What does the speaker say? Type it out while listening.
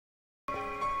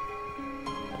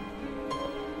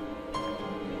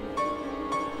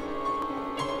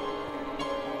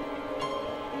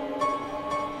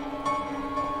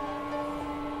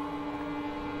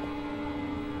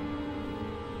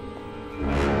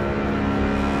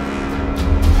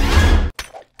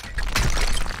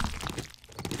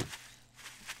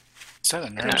that a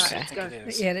nurse? Okay. I think it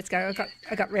is. Yeah, let's go.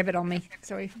 I got rabbit on me.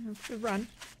 Sorry, run.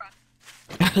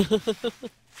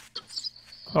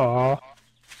 Aw.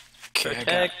 Okay,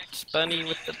 Protect bunny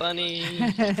with the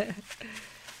bunny.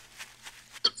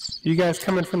 You guys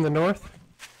coming from the north?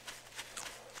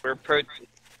 No,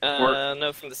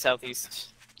 from the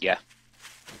southeast. Yeah.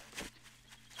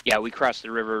 Yeah, we crossed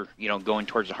the river, you know, going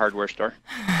towards the hardware store.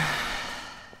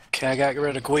 Okay, I got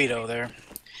rid of Guido there.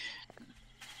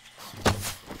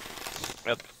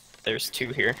 Yep, there's 2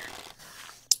 here.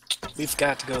 We've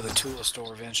got to go to the tool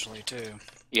store eventually, too.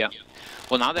 Yeah.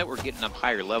 Well, now that we're getting up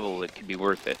higher level, it could be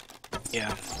worth it.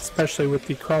 Yeah. Especially with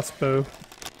the crossbow.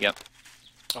 Yep.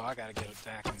 Oh, I gotta get it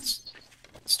back and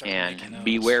start making And those.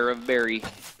 beware of Barry.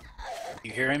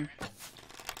 You hear him?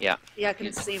 Yeah. Yeah, I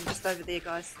can see him just over there,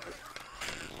 guys.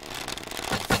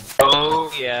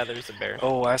 Oh, yeah, there's a bear.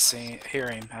 Oh, hear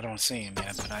him. I don't see him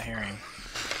yet, but I hear him.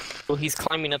 Well, he's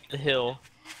climbing up the hill.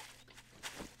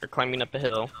 They're climbing up a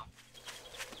hill.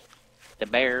 The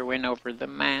bear went over the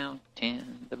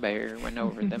mountain. The bear went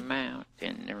over the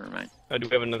mountain. Never mind. Oh, do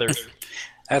we have another?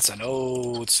 That's an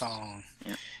old song.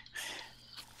 Yeah.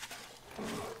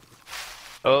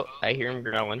 Oh, I hear him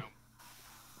growling.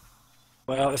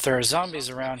 Well, if there are zombies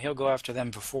around, he'll go after them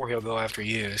before he'll go after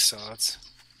you, so that's...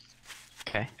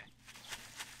 Okay.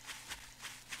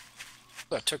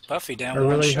 I took Buffy down I one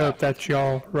really shot. hope that's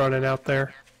y'all running out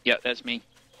there. Yeah, that's me.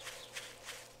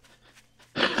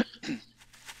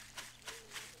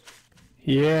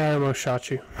 Yeah, I almost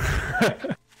shot you.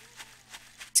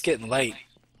 It's getting late.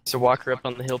 So walker up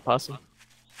on the hill, possum.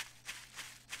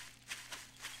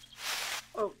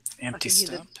 Oh, I Empty can hear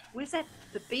stump. Where's that?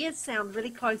 The bears sound really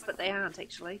close, but they aren't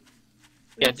actually.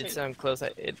 Yeah, it did sound close.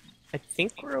 I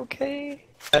think we're okay.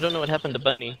 I don't know what happened to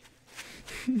Bunny.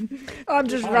 I'm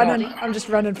just running. I'm just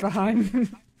running for home.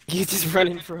 You just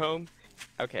running for home?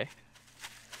 Okay.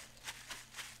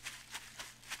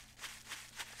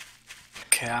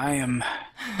 Okay, I am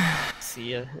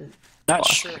See ya. not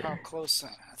sure how close...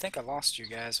 I think I lost you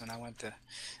guys when I went to...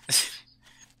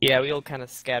 Yeah, we all kind of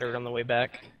scattered on the way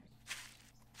back.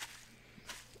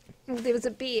 Oh, there was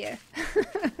a bear.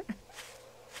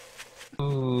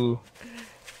 Ooh.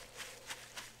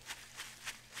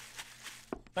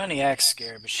 Bunny acts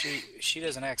scared, but she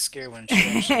doesn't act scared when she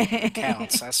actually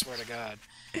counts. I swear to God.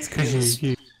 It's because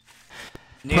you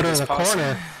Neither put her in does the Possum.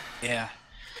 corner. Yeah.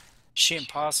 She and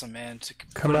Possum, man, to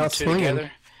Come put them out two swinging.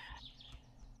 together,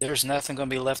 there's nothing going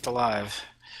to be left alive.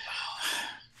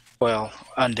 Well,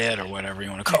 undead or whatever you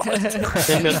want to call it.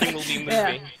 Then nothing will be moving.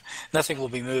 Yeah. Nothing will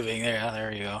be moving.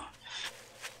 There you go.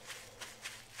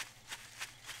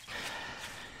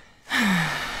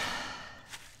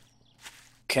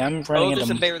 Okay, I'm running Oh, there's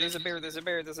into... a bear, there's a bear, there's a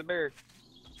bear, there's a bear.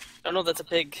 Oh no, that's a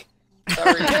pig.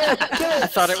 Sorry. I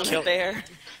thought it was a bear.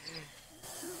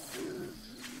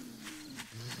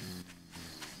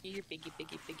 Here, piggy,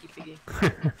 piggy, piggy, piggy.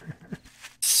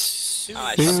 Oh,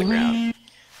 I shot the ground.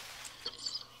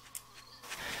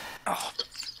 Oh,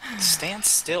 stand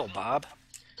still, Bob.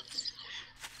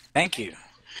 Thank you.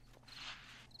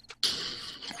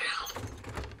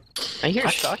 I hear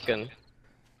a shotgun.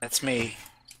 That's me.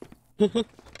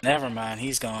 Never mind,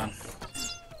 he's gone.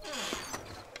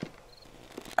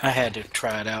 I had to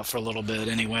try it out for a little bit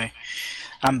anyway.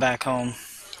 I'm back home.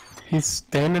 He's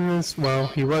standing in this. Well,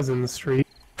 he was in the street.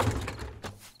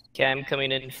 Okay, I'm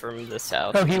coming in from the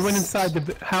south. Oh, he went inside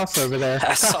the house over there.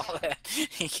 I saw that.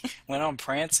 He went on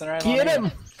prancing right Get on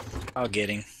him! I'll get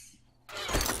him.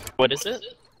 What is it?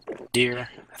 Deer.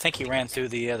 I think he ran through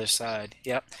the other side.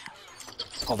 Yep.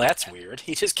 Oh, that's weird.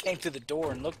 He just came through the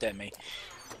door and looked at me.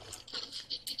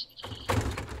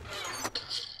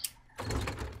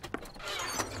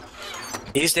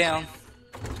 He's down.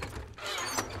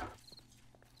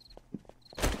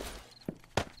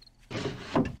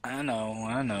 I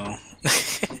know.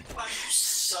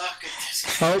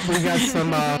 Oh, we got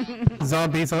some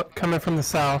zombies coming from the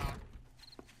south.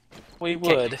 We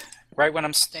would. Right when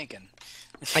I'm stinking.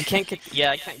 I can't get.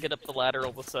 Yeah, I can't get up the ladder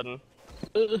all of a sudden.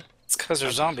 Ugh. It's because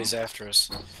there's zombies after us.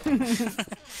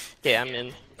 Okay, I'm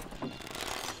in.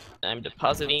 I'm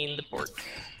depositing the pork.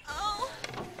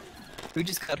 Who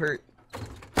just got hurt?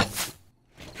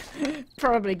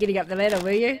 Probably getting up the ladder,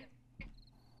 were you?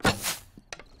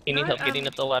 You need No, help getting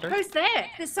up the ladder? Who's there?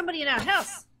 There's somebody in our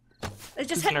house. They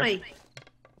just hit me.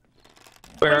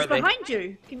 Where Who's are they? behind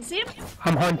you? Can you see him?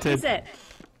 I'm Who's hunted. that?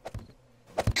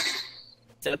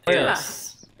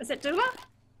 Yes. Is that Dula?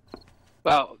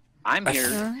 Well, I'm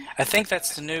here. I think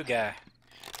that's the new guy.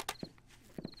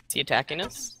 Is he attacking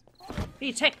us? He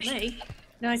attacked me.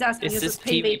 No, he's asking Is us this if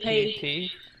it's PvP.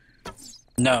 PvP?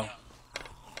 No.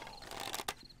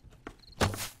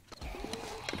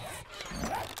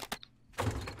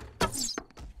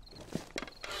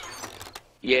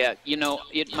 Yeah, you know,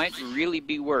 it might really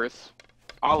be worth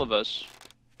all of us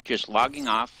just logging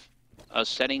off,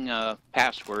 setting a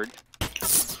password.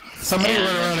 Somebody And-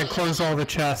 went around and closed all the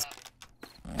chests.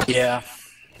 Yeah.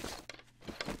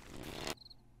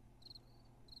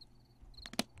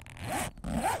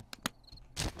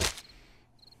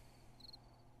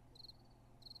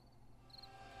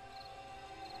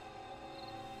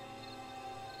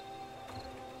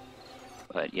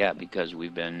 But yeah, because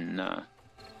we've been,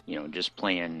 you know, just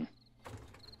playing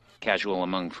casual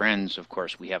among friends, of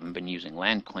course, we haven't been using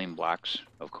land claim blocks,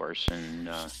 of course, and...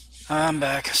 I'm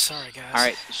back. Sorry, guys.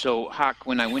 Alright, so, Hawk,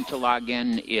 when I went to log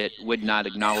in, it would not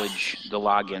acknowledge the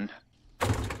login.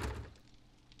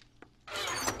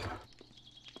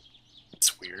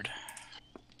 It's weird.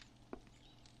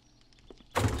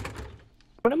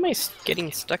 What am I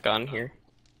getting stuck on here?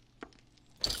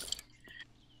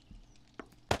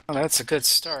 Well, that's a good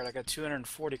start. I got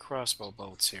 240 crossbow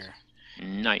bolts here.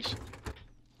 Nice.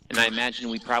 And I imagine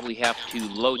we probably have to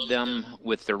load them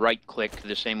with the right click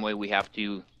the same way we have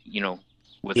to, you know,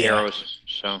 with Yeah. arrows,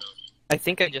 so... I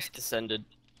think I just descended.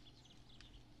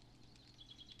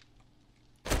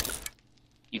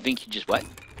 You think you just what?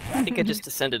 I think I just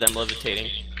descended. I'm levitating.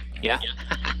 Yeah?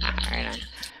 Right on.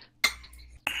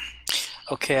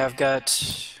 Okay, I've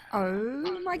got...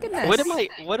 Oh my goodness.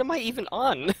 What am I even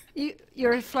on?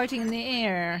 You're floating in the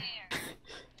air.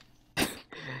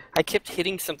 I kept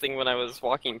hitting something when I was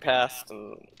walking past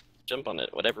and jump on it,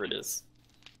 whatever it is.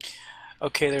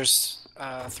 Okay, there's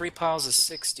 3 piles of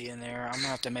 60 in there. I'm gonna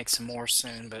have to make some more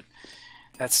soon, but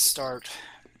that's a start.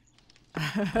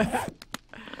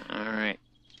 Alright.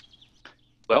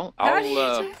 Well, How do you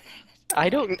I'll, do- I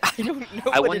don't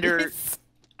know I what wonder- it is.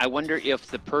 I wonder if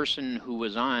the person who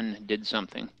was on did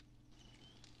something.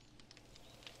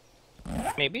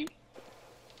 Maybe?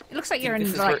 It looks like you're this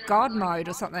in is like where- God mode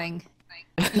or something.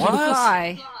 What?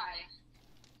 Fly.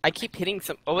 I keep hitting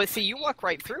some. Oh, see, you walk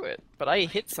right through it, but I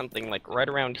hit something like right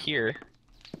around here.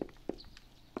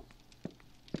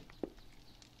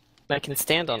 And I can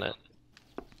stand on it.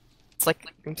 It's like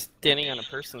I'm standing on a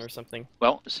person or something.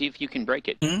 Well, see if you can break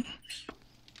it.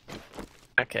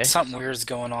 Okay. Something weird's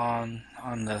going on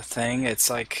the thing. It's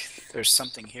like there's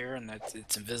something here and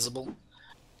it's invisible.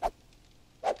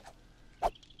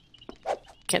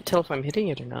 Can't tell if I'm hitting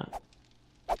it or not.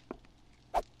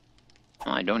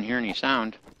 Well, I don't hear any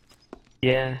sound.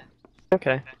 Yeah.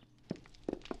 Okay.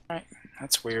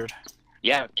 That's weird.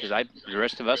 Yeah, because the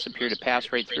rest of us appear to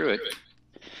pass right through it.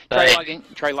 Right.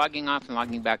 Try logging off and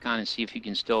logging back on and see if you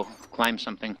can still climb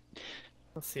something.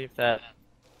 Let's see if that.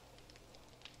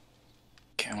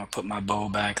 Okay, I'm gonna put my bow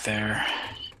back there.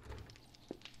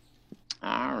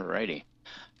 Alrighty.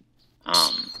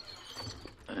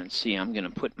 Let's see, I'm gonna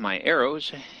put my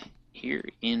arrows here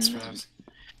in...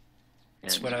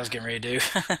 That's what I was getting ready to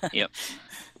do. Yep.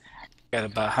 Got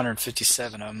about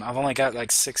 157 of them. I've only got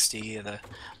like 60 of the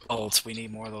bolts. We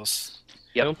need more of those.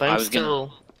 Yep, Nope, I I'm was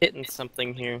still hitting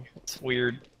something here. It's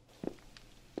weird.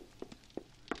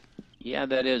 Yeah,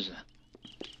 that is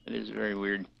very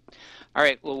weird.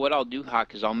 Alright, well what I'll do,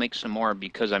 Hawk, is I'll make some more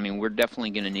because, I mean, we're definitely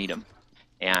gonna need them.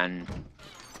 And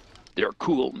they're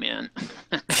cool, man.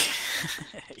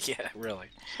 Yeah, really.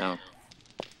 So,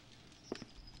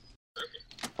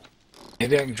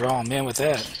 Maybe I can draw them in with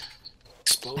that.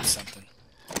 Explode something.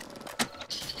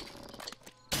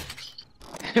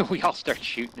 we all start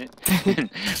shooting it. And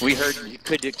we heard it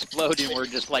could explode and we're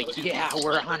just like, yeah,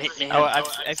 we're on it, man. Oh,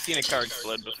 I've seen a car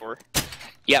explode before.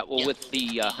 Yeah, well, with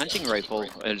the hunting rifle,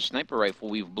 sniper rifle,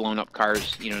 we've blown up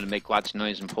cars, you know, to make lots of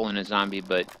noise and pull in a zombie,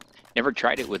 but never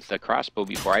tried it with the crossbow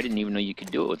before. I didn't even know you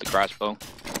could do it with the crossbow.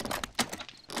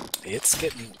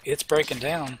 It's breaking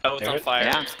down. Oh, it's There on it- fire.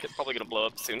 yeah. It's probably gonna blow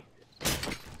up soon.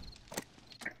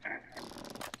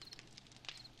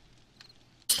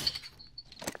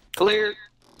 Clear.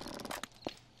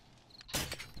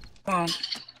 Come on.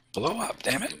 Blow up,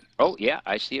 damn it. Oh, yeah,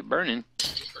 I see it burning.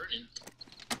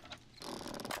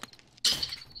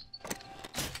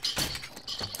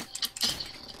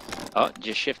 Oh, it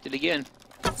just shifted again.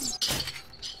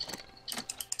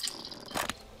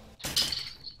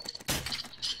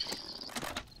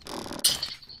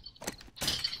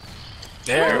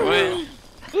 There, well.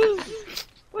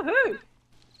 Woohoo!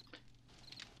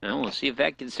 Well, we'll see if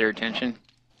that gets their attention.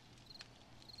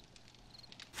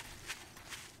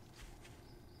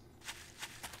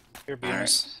 Here,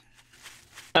 Beutimus.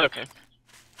 Okay.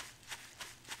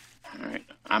 Alright,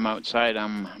 I'm outside,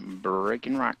 I'm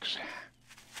breaking rocks.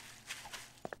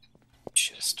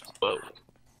 Just Whoa.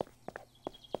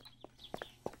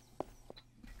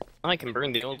 I can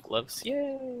burn the old gloves.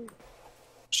 Yay!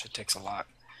 shit takes a lot.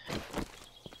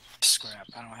 Scrap.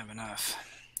 I don't have enough.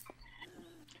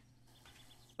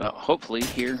 Well, hopefully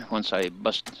here, once I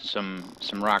bust some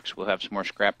rocks, we'll have some more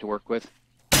scrap to work with.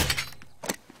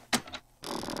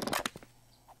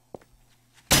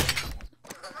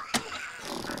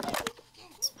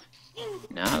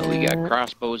 Now that we got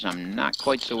crossbows, I'm not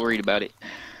quite so worried about it.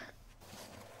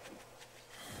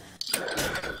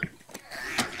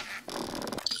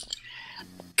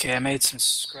 Okay, I made some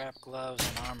scrap gloves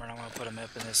and armor, and I'm gonna put them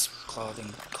up in this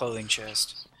clothing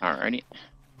chest. Alrighty.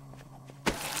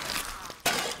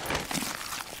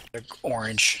 They're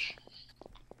orange.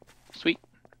 Sweet.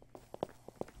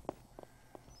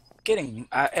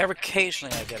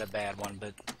 Occasionally I get a bad one,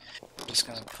 but I'm just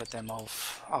gonna put them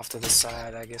off to the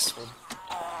side. I guess we'll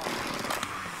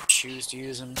choose to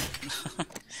use them.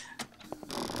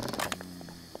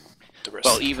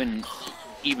 Well, even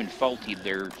faulty,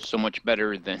 they're so much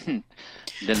better than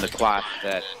the cloth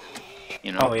that,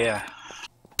 you know. Oh yeah.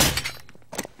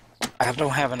 I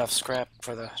don't have enough scrap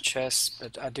for the chest,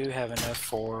 but I do have enough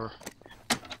for.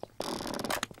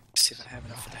 Let's see if I have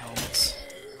enough for the helmets.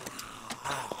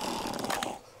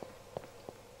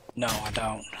 No, I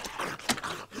don't.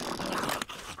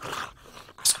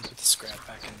 Just gonna put the scrap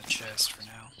back in the chest for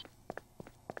now.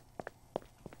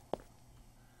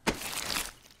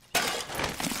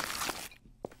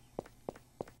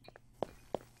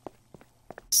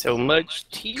 So much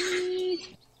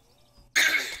tea.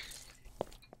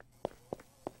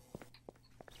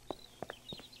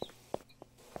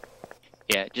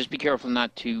 Yeah, just be careful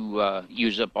not to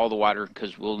use up all the water,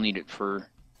 because we'll need it for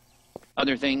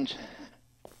other things.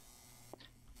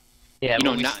 Yeah,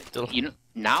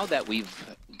 now that we've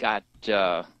got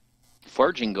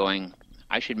foraging going,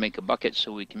 I should make a bucket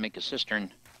so we can make a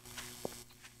cistern.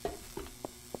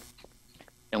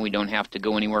 And we don't have to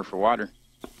go anywhere for water.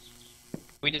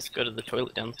 we just go to the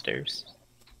toilet downstairs.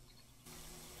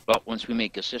 Well, once we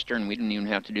make a cistern, we didn't even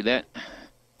have to do that.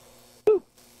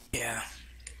 Yeah.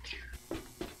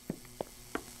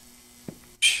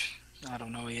 I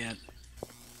don't know yet.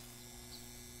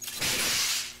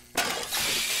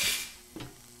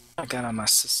 I got on my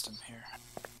system here.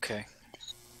 Okay.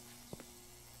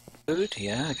 Food?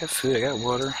 Yeah, I got food. I got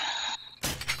water.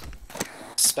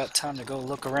 It's about time to go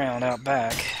look around out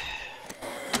back.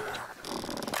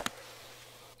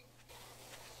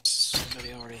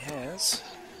 Somebody already has.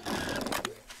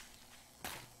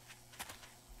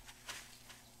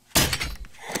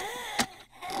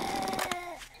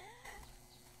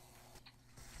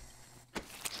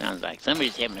 Sounds like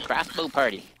somebody's having a crossbow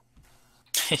party.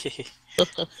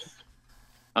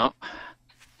 Oh,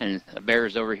 and a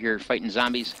bear's over here fighting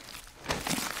zombies.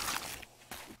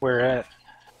 Where at?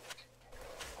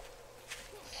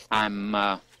 I'm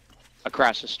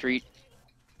across the street.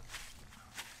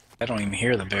 I don't even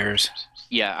hear the bears.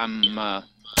 Yeah, I'm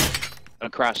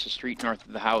across the street north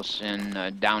of the house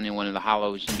and down in one of the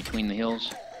hollows in between the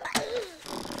hills.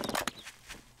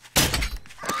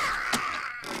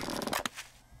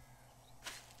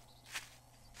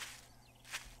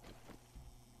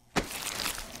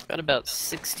 Got about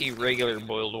 60 regular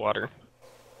boiled water.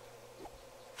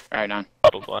 Right on.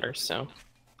 Bottled water, so.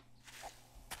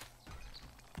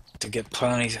 To get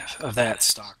plenty of that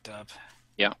stocked up.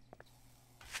 Yeah.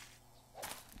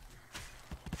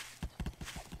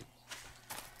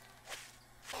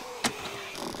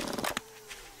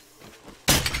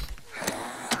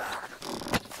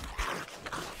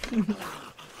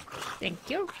 Thank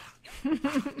you.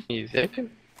 Music.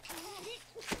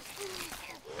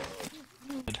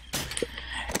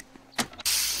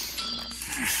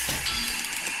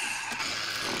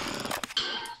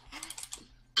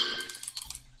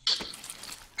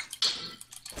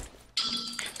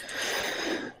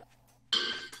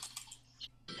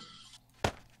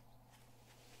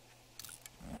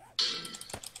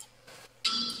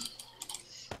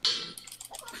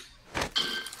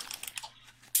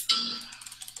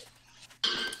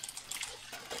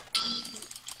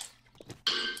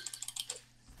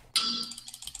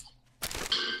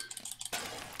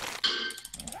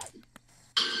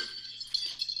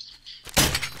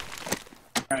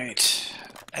 Right.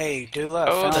 Hey, Dula.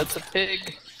 Oh, that's a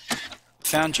pig.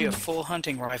 Found you a full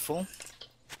hunting rifle.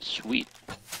 Sweet.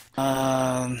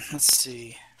 Let's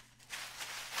see.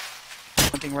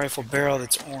 Hunting rifle barrel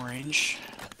that's orange.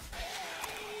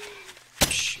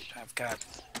 Shoot, gotta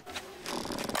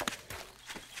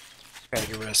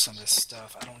get rid of some of this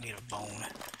stuff. I don't need a bone.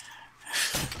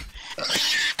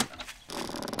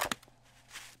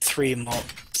 Three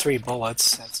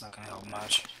bullets. That's not gonna help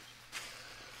much.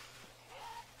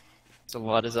 There's a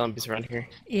lot of zombies around here.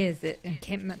 Is the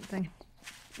encampment thing?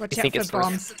 Watch You out think for it's worth-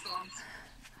 bombs.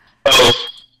 I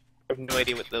have no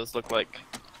idea what those look like.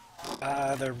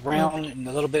 They're round and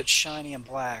a little bit shiny and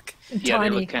black. And Yeah, they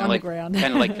tiny look kind on of the ground.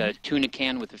 like a tuna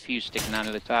can with a fuse sticking out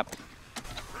of the top.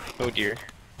 Oh dear.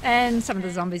 And some of the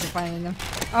zombies are finding them.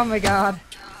 Oh my god.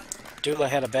 Dula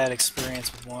had a bad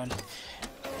experience with one,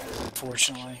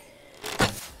 unfortunately.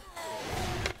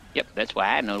 Yep, that's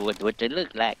why I know what they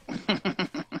look like.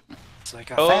 It's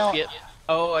like Oh, found, yep.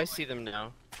 Oh, I see them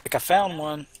now. I found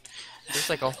one. There's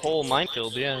like a whole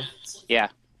minefield, yeah. Yeah.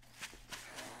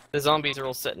 The zombies are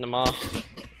all setting them off.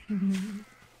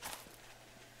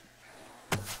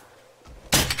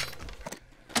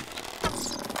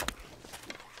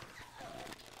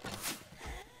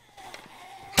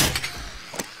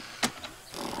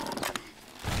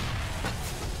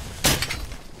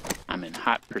 I'm in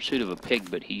hot pursuit of a pig,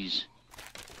 but he's...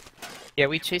 Yeah,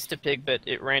 we chased a pig, but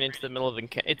it ran into the middle of the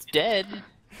It's dead!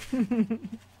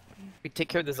 We take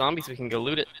care of the zombies, we can go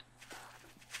loot it.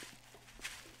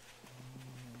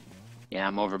 Yeah,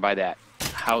 I'm over by that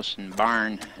house and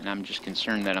barn, and I'm just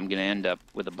concerned that I'm going to end up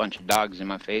with a bunch of dogs in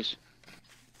my face.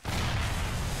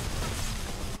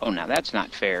 Oh, now that's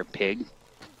not fair, pig.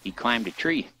 He climbed a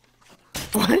tree.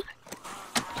 What?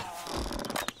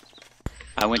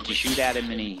 I went to shoot at him,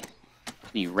 and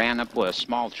he ran up with a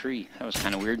small tree. That was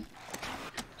kind of weird.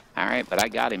 Alright, but I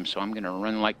got him, so I'm going to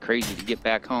run like crazy to get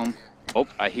back home. Oh,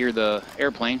 I hear the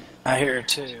airplane. I hear it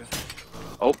too.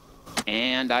 Oh,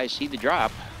 and I see the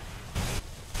drop.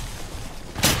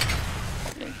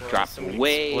 It dropped Some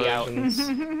way out.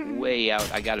 explosions. Way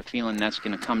out. I got a feeling that's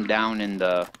going to come down in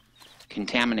the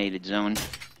contaminated zone.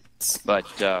 But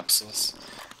Useless.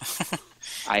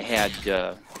 I had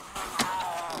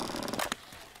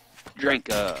drank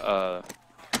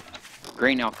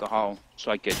grain alcohol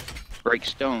so I could break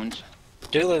stones.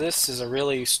 Dula, this is a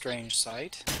really strange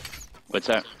sight. What's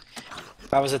that?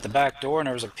 I was at the back door and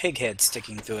there was a pig head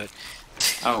sticking through it.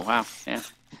 Oh wow, yeah.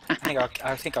 I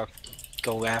think I'll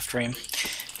go after him.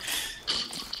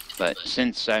 But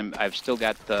since I've still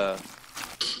got the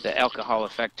alcohol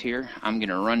effect here, I'm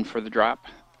gonna run for the drop.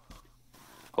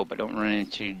 Hope I don't run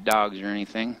into dogs or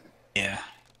anything. Yeah.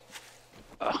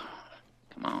 Oh,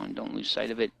 come on, don't lose sight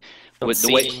of it. Don't With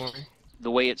see anymore. the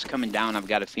way it's coming down, I've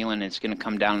got a feeling it's gonna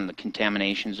come down in the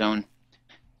contamination zone.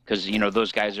 Because, you know,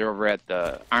 those guys are over at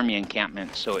the army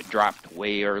encampment, so it dropped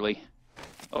way early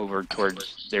over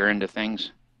towards their end of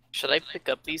things. Should I pick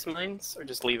up these mines, or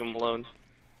just leave them alone?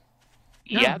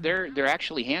 No. Yeah, they're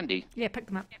actually handy. Yeah, pick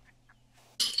them up.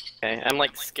 Okay, I'm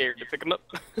like scared to pick them up.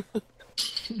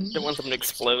 Don't want them to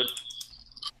explode.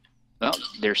 Well,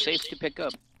 they're safe to pick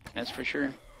up, that's for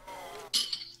sure.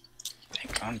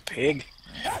 Think on pig.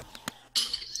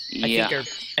 Yeah,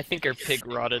 I think our pig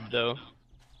rotted though.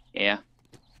 yeah.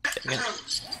 Dang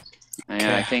it.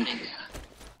 Yeah,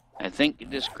 I think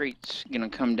this crate's gonna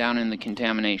come down in the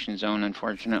contamination zone,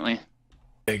 unfortunately.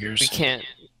 Figures. We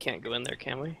can't go in there,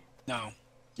 can we? No.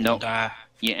 No, Die.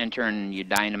 you enter and you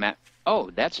die in a map. Oh,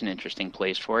 that's an interesting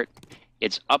place for it.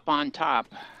 It's up on top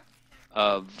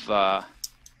of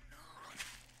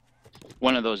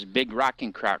one of those big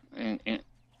rocking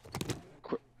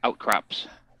outcrops.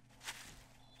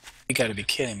 You gotta be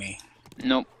kidding me.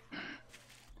 Nope.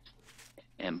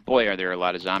 And boy, are there a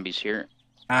lot of zombies here.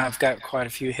 I've got quite a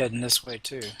few heading this way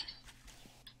too.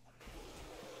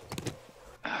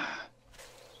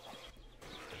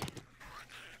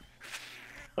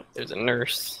 Oh, there's a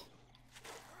nurse.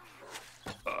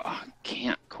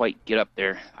 Can't quite get up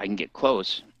there. I can get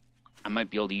close. I might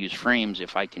be able to use frames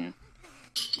if I can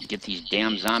get these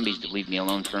damn zombies to leave me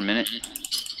alone for a minute.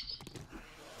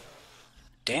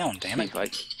 Down, damn See it.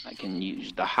 if I can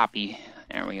use the hoppy.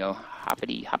 There we go.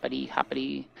 Hoppity, hoppity,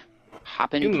 hoppity.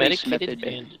 Hop in New place medicated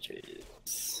method.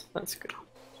 bandages. That's good.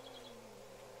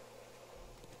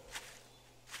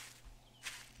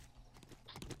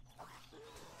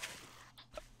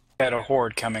 Got a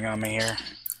horde coming on me here.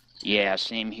 Yeah,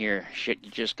 same here. Shit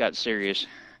just got serious.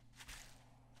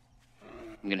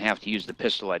 I'm gonna have to use the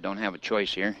pistol. I don't have a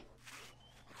choice here.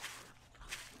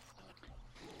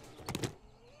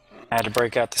 I had to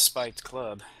break out the spiked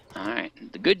club. Alright,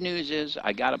 the good news is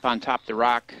I got up on top of the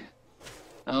rock.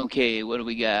 Okay, what do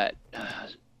we got?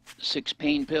 6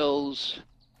 pain pills,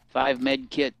 5 med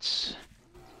kits,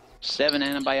 7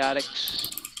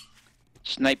 antibiotics,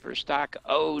 sniper stock.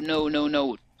 Oh, no, no,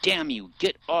 no. Damn you,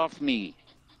 get off me.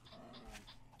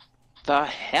 The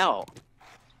hell?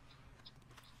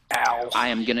 Ow. I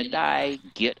am gonna die.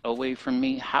 Get away from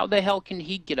me. How the hell can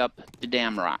he get up the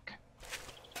damn rock?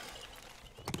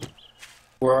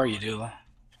 Where are you, Dula?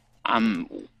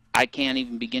 I can't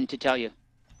even begin to tell you.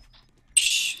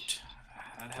 Shoot.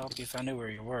 I'd help you if I knew where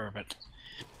you were, but...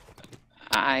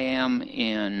 I am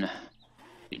in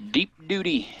deep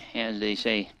duty, as they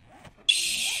say.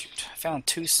 found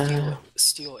 2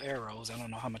 steel arrows. I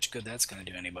don't know how much good that's going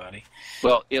to do anybody.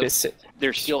 Well, if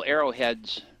they're steel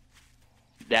arrowheads,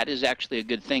 that is actually a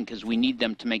good thing because we need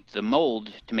them to make the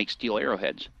mold to make steel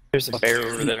arrowheads. There's a bear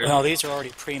over there. No, these are already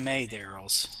pre-made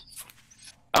arrows.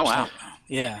 Oh, wow.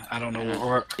 Yeah, I don't know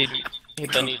where. Hey,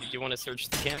 Bunny, did you want to search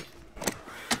the camp?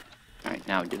 All right,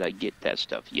 now did I get that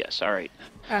stuff? Yes, all right.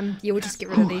 Yeah, we'll just get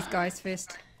rid of these guys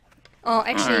first. Oh,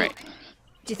 actually, All right.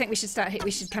 do you think we should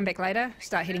we should come back later?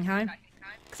 Start heading home?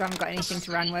 Because I haven't got anything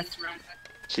to run with.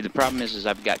 See, the problem is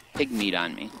I've got pig meat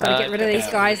on me. Gotta get rid of these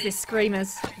guys. They're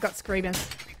screamers. I've got screamers.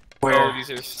 Where? Oh,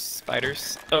 these are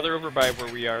spiders. Oh, they're over by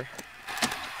where we are.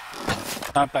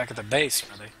 Not back at the base,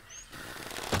 are they?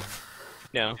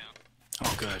 No.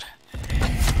 Oh, good.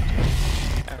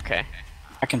 Okay.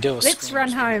 I can deal with Let's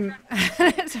run home.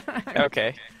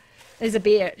 Okay. There's a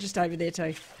bear just over there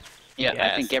too. Yeah,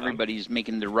 Yeah, I think so- everybody's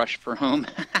making the rush for home.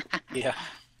 Yeah.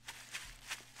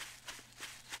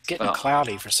 It's getting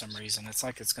cloudy for some reason. It's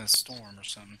like it's going to storm or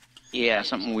something. Yeah,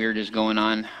 something weird is going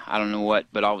on. I don't know what,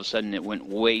 but all of a sudden it went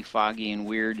way foggy and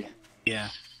weird. Yeah.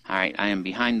 All right, I am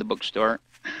behind the bookstore.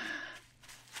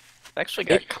 I actually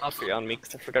got coffee on me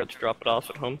because I forgot to drop it off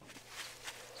at home.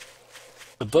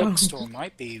 The bookstore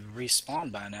might be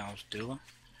respawned by now, Dula.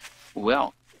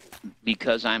 Well,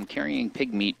 because I'm carrying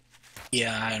pig meat,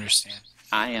 Yeah, I understand.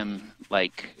 I am,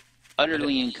 like,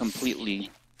 utterly and completely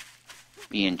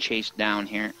being chased down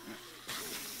here.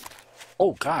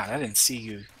 Oh, God, I didn't see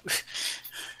you.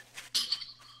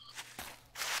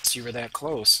 So you were that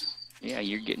close. Yeah,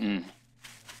 you're getting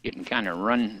kind of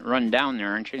run down there,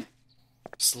 aren't you?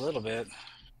 Just a little bit.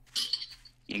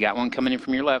 You got one coming in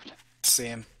from your left. See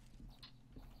him.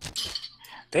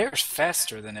 They're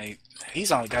faster than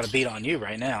he's only got a beat on you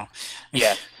right now.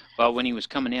 Yeah. Well, when he was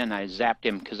coming in, I zapped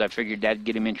him because I figured that'd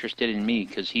get him interested in me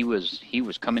because he was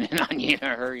coming in on you in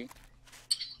a hurry.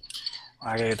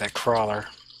 I gotta get that crawler.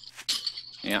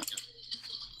 Yeah.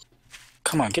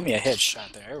 Come on, give me a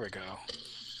headshot there. There we go.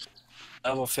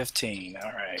 Level 15.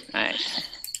 All right. Nice.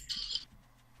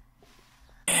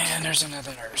 And there's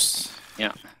another nurse.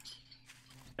 Yeah.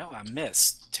 No, I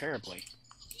missed terribly.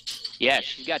 Yeah,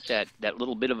 she's got that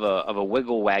little bit of a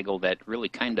wiggle waggle that really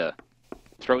kind of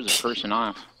throws a person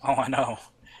off. Oh, I know.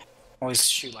 Always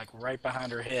shoot like right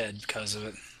behind her head because of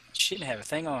it. She didn't have a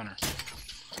thing on her.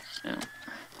 Yeah.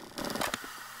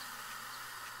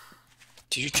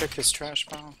 Did you check this trash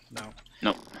pile? No.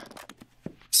 Nope.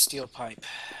 Steel pipe.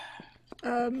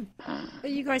 Are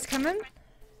you guys coming?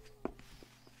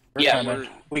 We're Yeah, coming.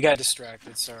 We got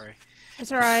distracted, sorry.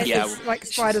 It's alright. Yeah, There's like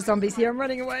spider zombies here. I'm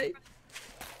running away.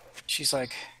 She's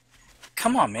like,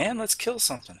 come on, man, let's kill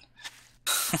something.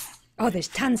 Oh, there's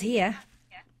tons here.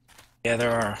 Yeah,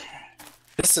 there are.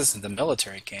 This isn't the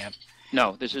military camp.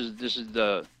 No, this is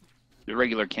the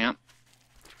regular camp.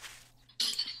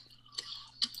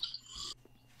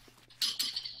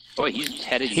 Boy, he's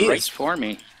headed right for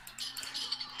me.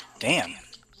 Damn.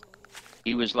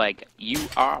 He was like, "You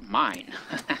are mine."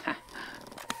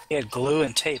 He had glue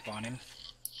and tape on him.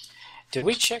 Did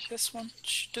we check this one,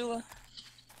 Dula?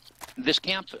 This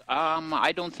camp,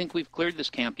 I don't think we've cleared this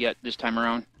camp yet this time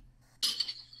around.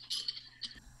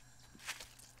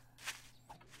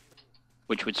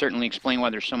 Which would certainly explain why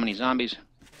there's so many zombies.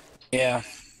 Yeah.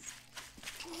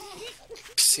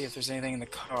 See if there's anything in the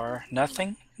car.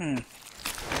 Nothing? A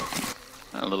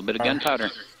little bit of gunpowder.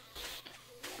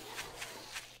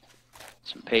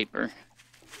 Some paper.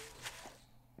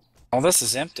 Oh, this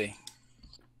is empty.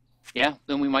 Yeah,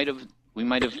 then we might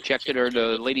have checked it, or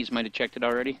the ladies might have checked it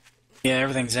already. Yeah,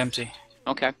 everything's empty.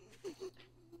 Okay.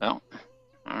 Well,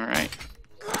 all right.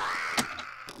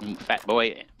 Fat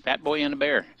boy and a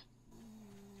bear.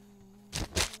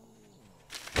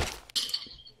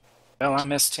 Well, I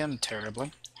missed him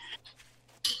terribly.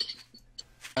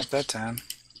 At that time.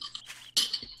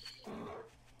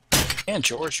 Man,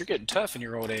 George, you're getting tough in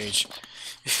your old age.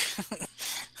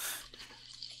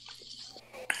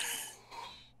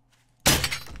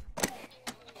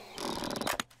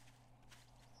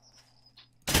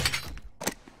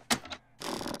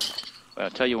 But I'll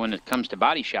tell you, when it comes to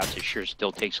body shots, it sure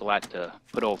still takes a lot to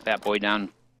put old fat boy down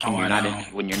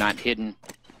when you're not hidden.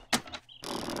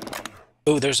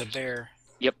 Ooh, there's a bear.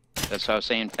 Yep, that's what I was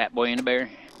saying, fat boy and a bear.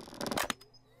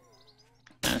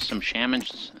 Some shaman,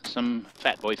 some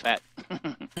fat boy fat.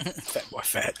 Fat boy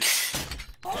fat.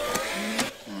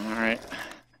 Alright.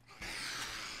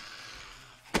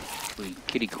 We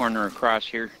kitty corner across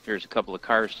here. There's a couple of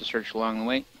cars to search along the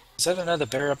way. Is that another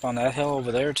bear up on that hill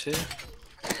over there, too?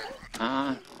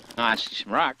 No, I see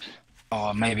some rocks.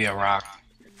 Oh, maybe a rock.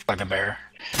 Like a bear.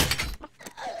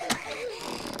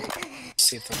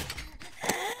 See if there's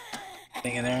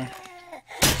anything in there.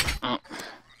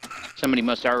 Somebody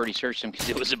must have already searched them because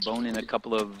it was a bone in a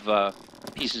couple of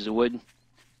pieces of wood.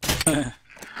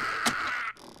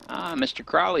 Mr.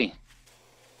 Crowley.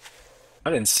 I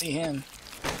didn't see him.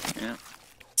 Yeah.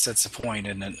 That's the point,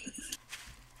 isn't it?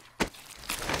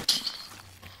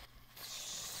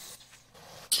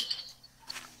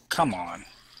 Come on.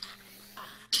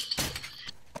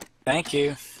 Thank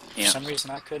you. Yeah. For some reason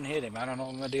I couldn't hit him. I don't know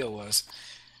what my deal was.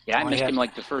 Yeah, I Oh, missed yeah. him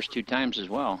like the first 2 times as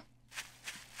well.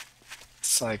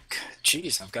 It's like,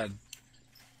 geez, I've got a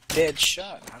dead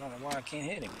shot. I don't know why I can't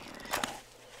hit him.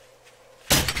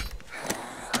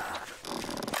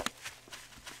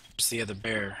 There's the other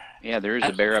bear. Yeah, there is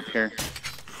a bear up here.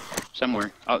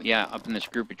 Somewhere. Oh, yeah, up in this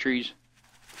group of trees.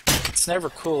 It's never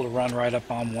cool to run right up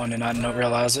on one and not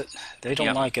realize it. They don't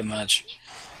Yep. like it much.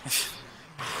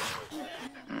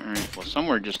 Alright, well,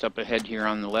 somewhere just up ahead here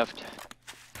on the left,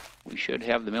 we should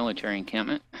have the military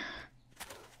encampment.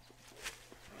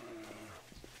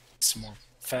 Some more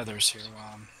feathers here.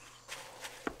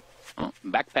 Oh,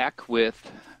 backpack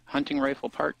with hunting rifle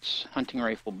parts, hunting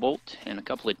rifle bolt, and a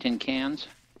couple of tin cans.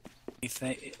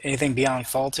 Anything beyond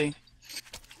faulty?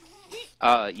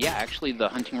 Yeah, actually, the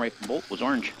hunting rifle bolt was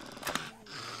orange.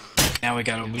 Now we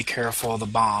gotta be careful of the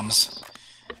bombs.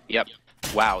 Yep.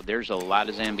 Wow, there's a lot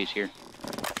of zombies here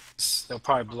They'll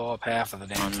probably blow up half of the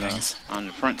damn things. on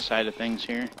the front side of things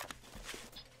here.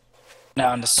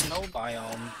 Now, in the snow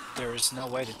biome, there's no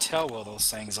way to tell where those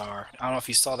things are. I don't know if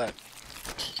you saw that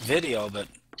video, but...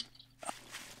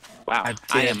 Wow, I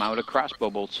I did. am out of crossbow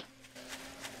bolts.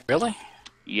 Really?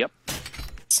 Yep.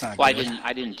 It's not Well, good.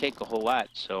 I didn't take a whole lot,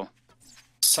 so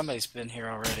Somebody's been here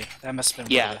already. That must have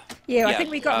been... yeah. Yeah, I Yeah,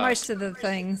 think we got most of the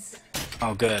things.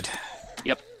 Oh, good.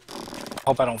 Yep.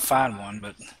 Hope I don't find one,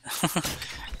 but...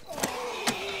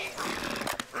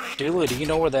 Dula, do you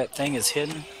know where that thing is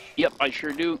hidden? Yep, I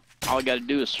sure do. All I got to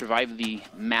do is survive the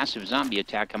massive zombie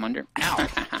attack I'm under. Ow!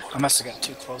 I must have got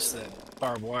too close to that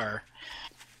barbed wire.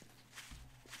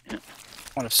 Yeah.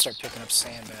 I want to start picking up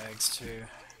sandbags, too.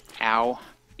 Ow.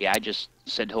 Yeah, I just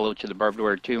said hello to the barbed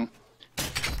wire too.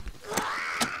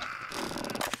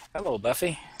 Hello,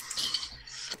 Buffy.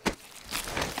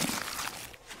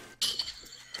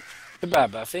 Goodbye,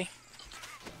 Buffy.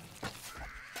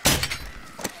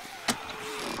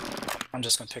 I'm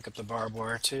just going to pick up the barbed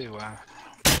wire, too.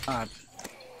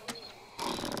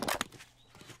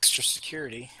 Extra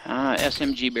security.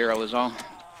 SMG barrel is all.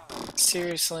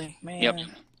 Seriously, man? Yep.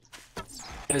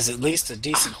 Is it at least a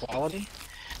decent quality?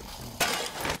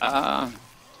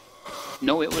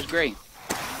 No, it was gray.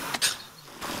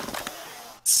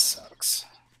 Sucks.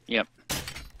 Yep.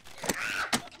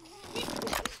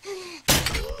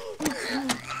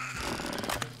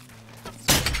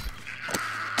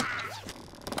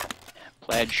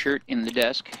 Plaid shirt in the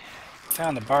desk.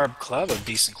 Found a barbed club of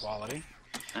decent quality.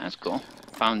 That's cool.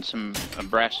 Found a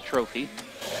brass trophy.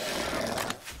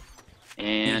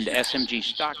 And SMG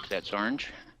stock that's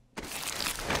orange.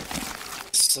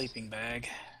 Sleeping bag.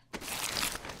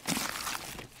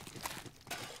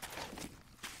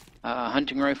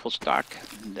 Hunting rifle stock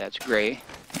that's gray.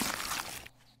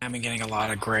 I've been getting a lot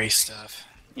of gray stuff.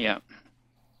 Yep.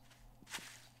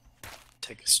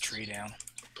 Take this tree down.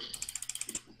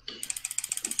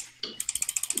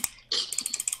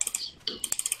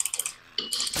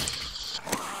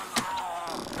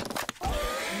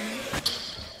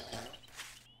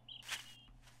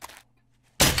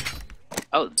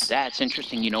 Oh, that's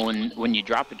interesting. You know, when you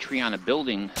drop a tree on a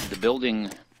building, the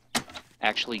building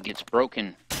actually gets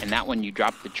broken. And that one, you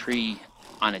drop the tree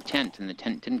on a tent, and the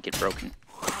tent didn't get broken.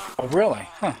 Oh, really?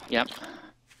 Huh. Yep.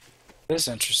 This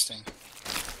is interesting.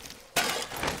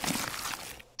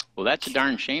 Well, that's a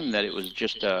darn shame that it was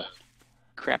just a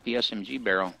crappy SMG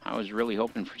barrel. I was really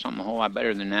hoping for something a whole lot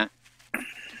better than that.